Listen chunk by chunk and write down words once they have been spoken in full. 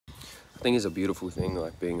I think it's a beautiful thing,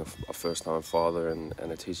 like being a first-time father, and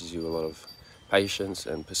it teaches you a lot of patience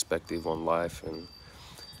and perspective on life, and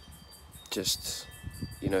just,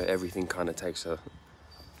 you know, everything kind of takes a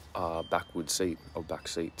back seat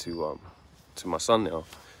to my son now.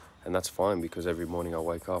 And that's fine, because every morning I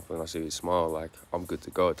wake up and I see his smile, like, I'm good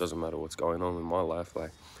to go. It doesn't matter what's going on in my life,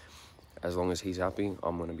 like, as long as he's happy,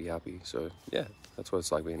 I'm gonna be happy. So yeah, that's what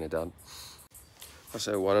it's like being a dad. I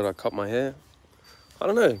say, why did I cut my hair? I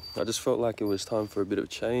don't know, I just felt like it was time for a bit of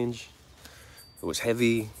change. It was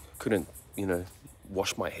heavy, couldn't, you know,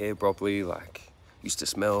 wash my hair properly, like, used to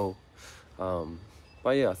smell.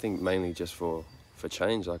 But yeah, I think mainly just for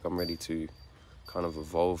change. Like, I'm ready to kind of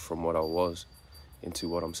evolve from what I was into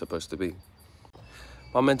what I'm supposed to be.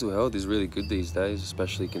 My mental health is really good these days,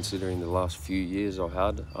 especially considering the last few years I've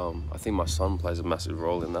had. I think my son plays a massive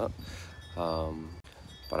role in that.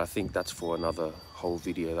 But I think that's for another whole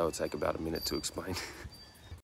video. That would take about a minute to explain.